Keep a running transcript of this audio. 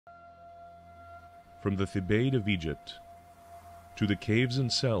From the Thebaid of Egypt to the caves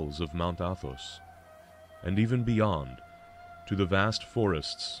and cells of Mount Athos, and even beyond to the vast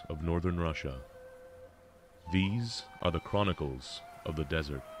forests of northern Russia, these are the chronicles of the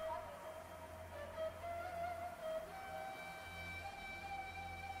desert.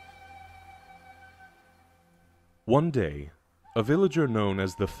 One day, a villager known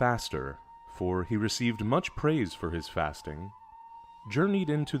as the Faster, for he received much praise for his fasting, journeyed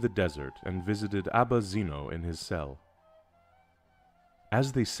into the desert and visited Abba Zeno in his cell.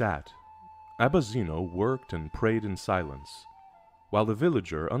 As they sat, Abba Zeno worked and prayed in silence, while the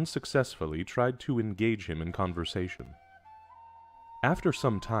villager unsuccessfully tried to engage him in conversation. After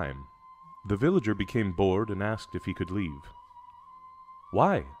some time, the villager became bored and asked if he could leave.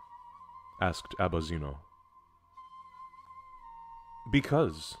 "Why?" asked Abba Zeno.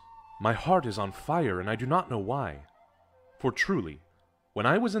 "Because my heart is on fire and I do not know why. For truly, when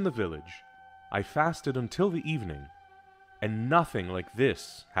I was in the village, I fasted until the evening, and nothing like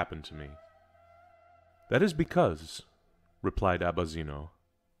this happened to me." "That is because," replied Abba Zeno,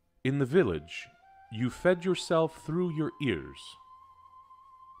 "in the village you fed yourself through your ears.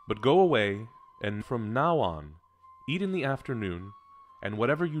 But go away, and from now on, eat in the afternoon, and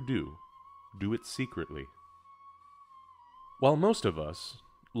whatever you do, do it secretly." While most of us,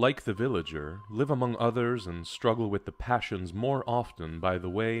 like the villager, live among others and struggle with the passions more often by the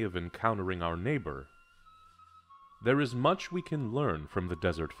way of encountering our neighbor, there is much we can learn from the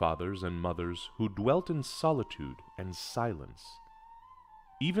desert fathers and mothers who dwelt in solitude and silence,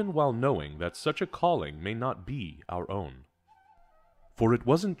 even while knowing that such a calling may not be our own. For it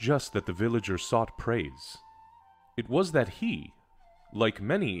wasn't just that the villager sought praise, it was that he, like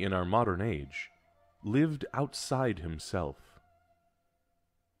many in our modern age, lived outside himself.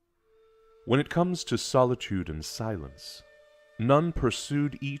 When it comes to solitude and silence, none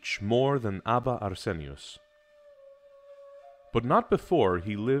pursued each more than Abba Arsenius. But not before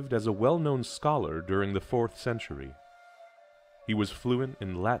he lived as a well-known scholar during the 4th century. He was fluent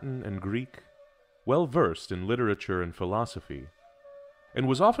in Latin and Greek, well-versed in literature and philosophy, and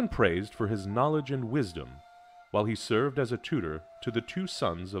was often praised for his knowledge and wisdom while he served as a tutor to the 2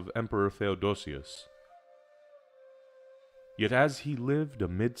 sons of Emperor Theodosius. Yet as he lived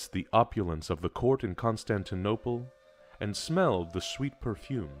amidst the opulence of the court in Constantinople, and smelled the sweet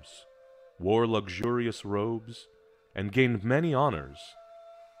perfumes, wore luxurious robes, and gained many honors,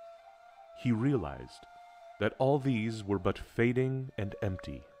 he realized that all these were but fading and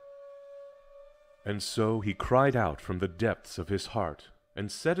empty. And so he cried out from the depths of his heart,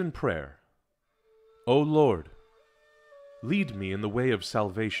 and said in prayer, "O Lord, lead me in the way of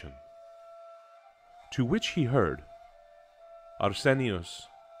salvation." To which he heard, "Arsenius,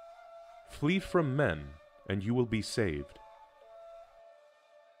 flee from men, and you will be saved."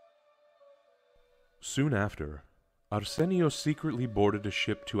 Soon after, Arsenius secretly boarded a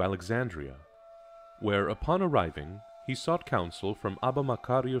ship to Alexandria, where, upon arriving, he sought counsel from Abba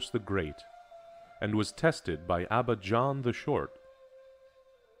Macarius the Great, and was tested by Abba John the Short.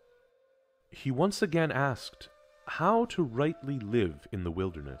 He once again asked how to rightly live in the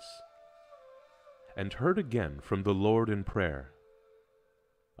wilderness, and heard again from the Lord in prayer,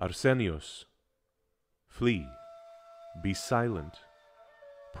 "Arsenius, flee, be silent,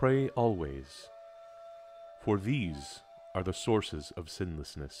 pray always, for these are the sources of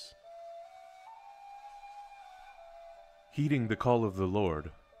sinlessness." Heeding the call of the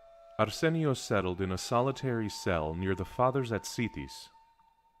Lord, Arsenius settled in a solitary cell near the fathers at Cetis.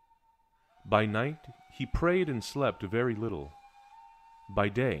 By night he prayed and slept very little. By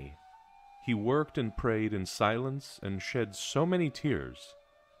day he worked and prayed in silence and shed so many tears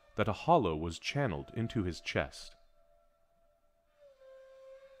that a hollow was channeled into his chest.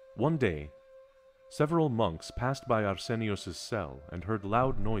 One day, several monks passed by Arsenius's cell and heard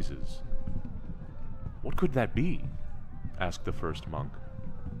loud noises. "What could that be?" asked the first monk.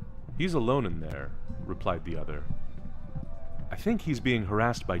 "He's alone in there," replied the other. "I think he's being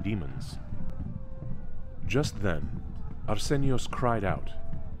harassed by demons." Just then, Arsenius cried out,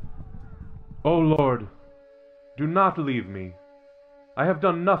 "O Lord, do not leave me. I have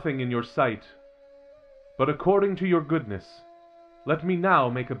done nothing in your sight, but according to your goodness, let me now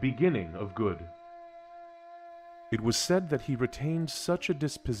make a beginning of good." It was said that he retained such a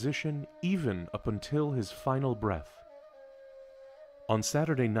disposition even up until his final breath. On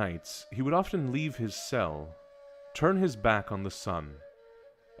Saturday nights, he would often leave his cell, turn his back on the sun,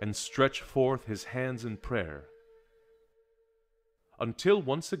 and stretch forth his hands in prayer, until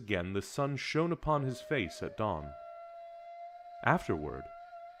once again the sun shone upon his face at dawn. Afterward,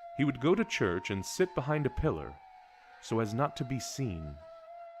 he would go to church and sit behind a pillar, so as not to be seen.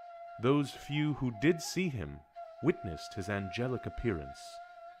 those few who did see him witnessed his angelic appearance.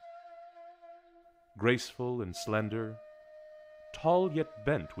 Graceful and slender, tall yet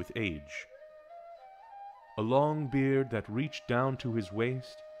bent with age, a long beard that reached down to his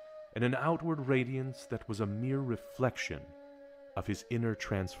waist, and an outward radiance that was a mere reflection of his inner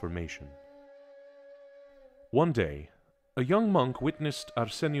transformation. One day, a young monk witnessed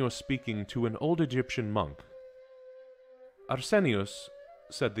Arsenios speaking to an old Egyptian monk. "Arsenios,"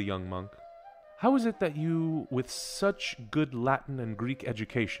 said the young monk, "how is it that you, with such good Latin and Greek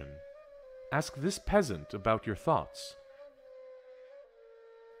education, ask this peasant about your thoughts?"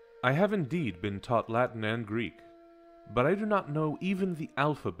 "I have indeed been taught Latin and Greek, but I do not know even the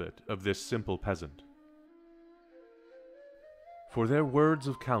alphabet of this simple peasant." For their words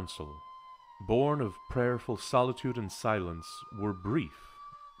of counsel, born of prayerful solitude and silence, were brief,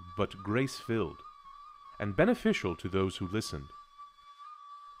 but grace-filled, and beneficial to those who listened.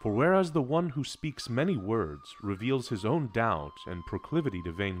 For whereas the one who speaks many words reveals his own doubt and proclivity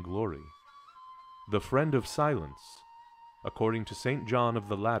to vainglory, the friend of silence, according to St. John of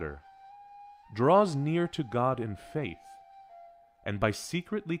the Ladder, draws near to God in faith, and by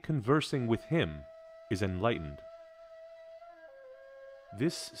secretly conversing with him is enlightened.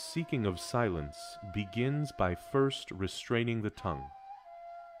 This seeking of silence begins by first restraining the tongue.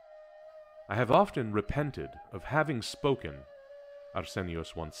 "I have often repented of having spoken,"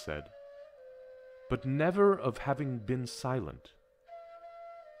 Arsenios once said, "but never of having been silent."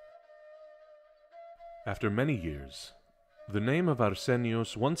 After many years, the name of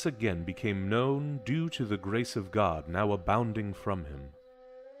Arsenios once again became known due to the grace of God now abounding from him.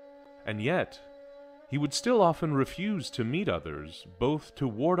 And yet, he would still often refuse to meet others, both to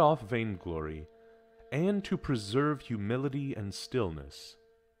ward off vainglory and to preserve humility and stillness.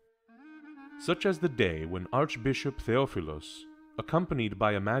 Such as the day when Archbishop Theophilos, accompanied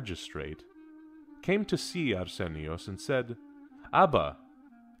by a magistrate, came to see Arsenios and said, "Abba,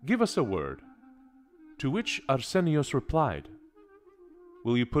 give us a word." To which Arsenios replied,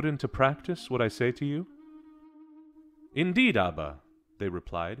 "Will you put into practice what I say to you?" "Indeed, Abba," they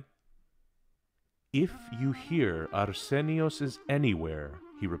replied. "If you hear Arsenios is anywhere,"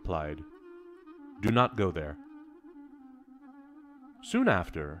 he replied, "do not go there." Soon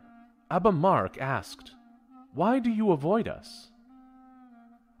after, Abba Mark asked, "Why do you avoid us?"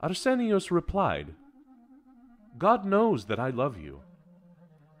 Arsenios replied, "God knows that I love you.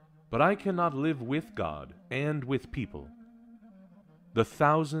 But I cannot live with God and with people. The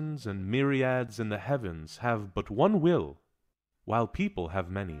thousands and myriads in the heavens have but one will, while people have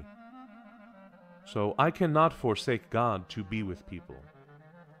many. So I cannot forsake God to be with people."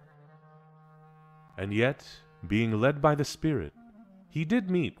 And yet, being led by the Spirit, he did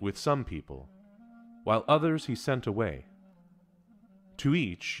meet with some people, while others he sent away. To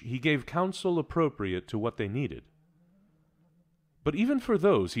each he gave counsel appropriate to what they needed. But even for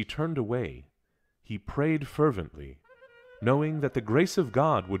those he turned away, he prayed fervently, knowing that the grace of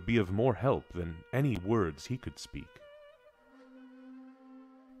God would be of more help than any words he could speak.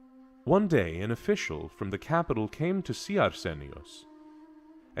 One day an official from the capital came to see Arsenios,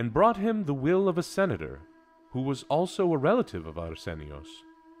 and brought him the will of a senator, who was also a relative of Arsenios.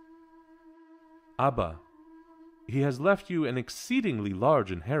 "Abba, he has left you an exceedingly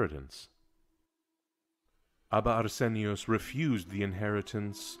large inheritance." Abba Arsenios refused the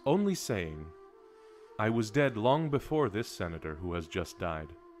inheritance, only saying, "I was dead long before this senator who has just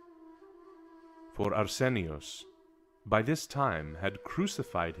died." For Arsenios, by this time, had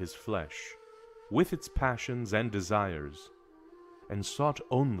crucified his flesh, with its passions and desires, and sought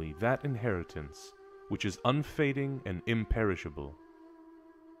only that inheritance which is unfading and imperishable.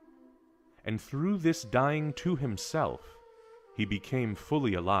 And through this dying to himself, he became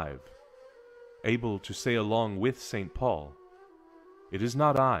fully alive, able to say along with St. Paul, "It is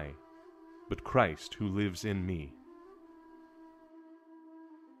not I, but Christ who lives in me."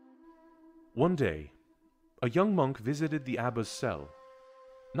 One day, a young monk visited the Abba's cell.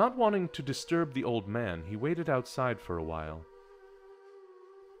 Not wanting to disturb the old man, he waited outside for a while.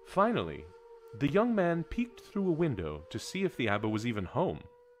 Finally, the young man peeked through a window to see if the Abba was even home.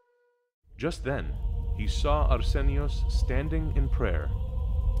 Just then, he saw Arsenios standing in prayer,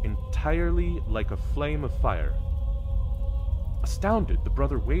 entirely like a flame of fire. Astounded, the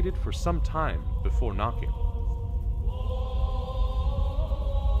brother waited for some time before knocking.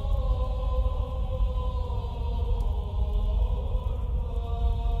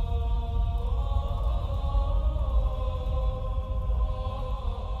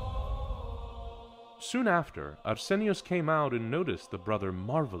 Soon after, Arsenios came out and noticed the brother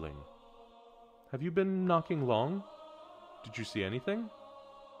marveling. "Have you been knocking long? Did you see anything?"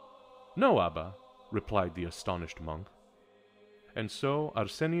 "No, Abba," replied the astonished monk. And so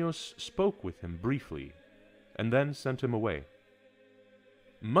Arsenios spoke with him briefly, and then sent him away.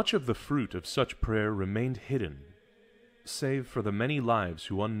 Much of the fruit of such prayer remained hidden, save for the many lives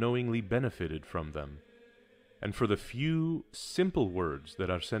who unknowingly benefited from them, and for the few simple words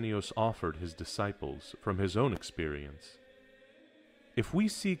that Arsenios offered his disciples from his own experience. If we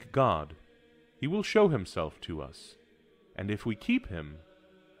seek God, He will show Himself to us, and if we keep Him,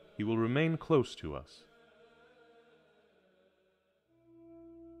 He will remain close to us.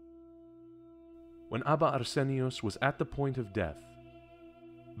 When Abba Arsenios was at the point of death,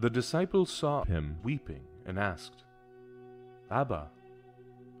 the disciples saw him weeping and asked, "Abba,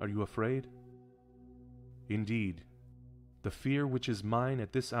 are you afraid?" "Indeed, the fear which is mine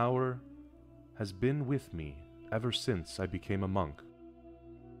at this hour has been with me ever since I became a monk."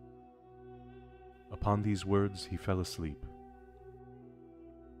 Upon these words he fell asleep.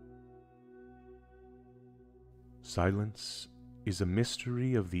 "Silence is a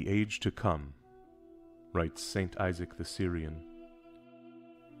mystery of the age to come," writes Saint Isaac the Syrian.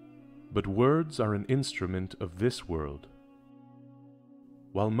 "But words are an instrument of this world.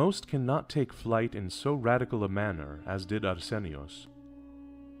 While most cannot take flight in so radical a manner as did Arsenios,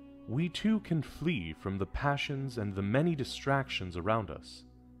 we too can flee from the passions and the many distractions around us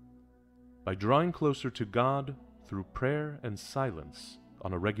by drawing closer to God through prayer and silence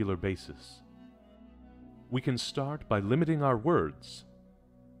on a regular basis. We can start by limiting our words,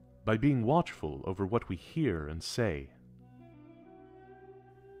 by being watchful over what we hear and say.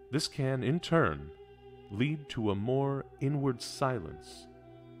 This can, in turn, lead to a more inward silence,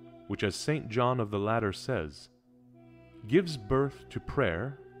 which, as St. John of the Ladder says, gives birth to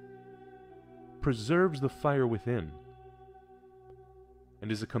prayer, preserves the fire within,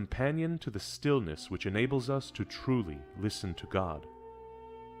 and is a companion to the stillness which enables us to truly listen to God,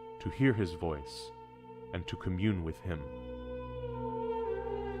 to hear His voice, and to commune with Him.